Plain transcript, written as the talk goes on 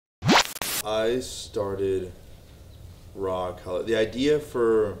I started Raw Color. The idea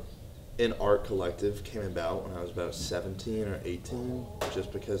for an art collective came about when I was about 17 or 18,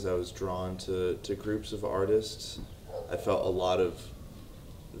 just because I was drawn to groups of artists. I felt a lot of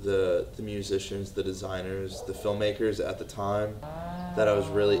the musicians, the designers, the filmmakers at the time that I was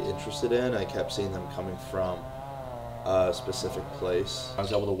really interested in. I kept seeing them coming from a specific place. I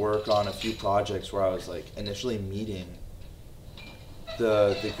was able to work on a few projects where I was like initially meeting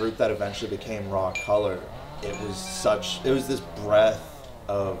the group that eventually became Raw Color. It was this breath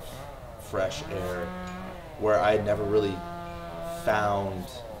of fresh air where I had never really found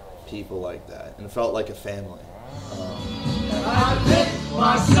people like that, and it felt like a family. I pick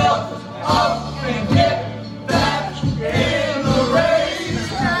myself up and get back in the race.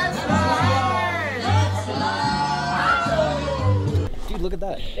 Dude, look at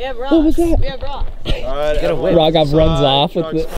that. We have Ross. What was that? We have Ross. All right, Raw runs off with it.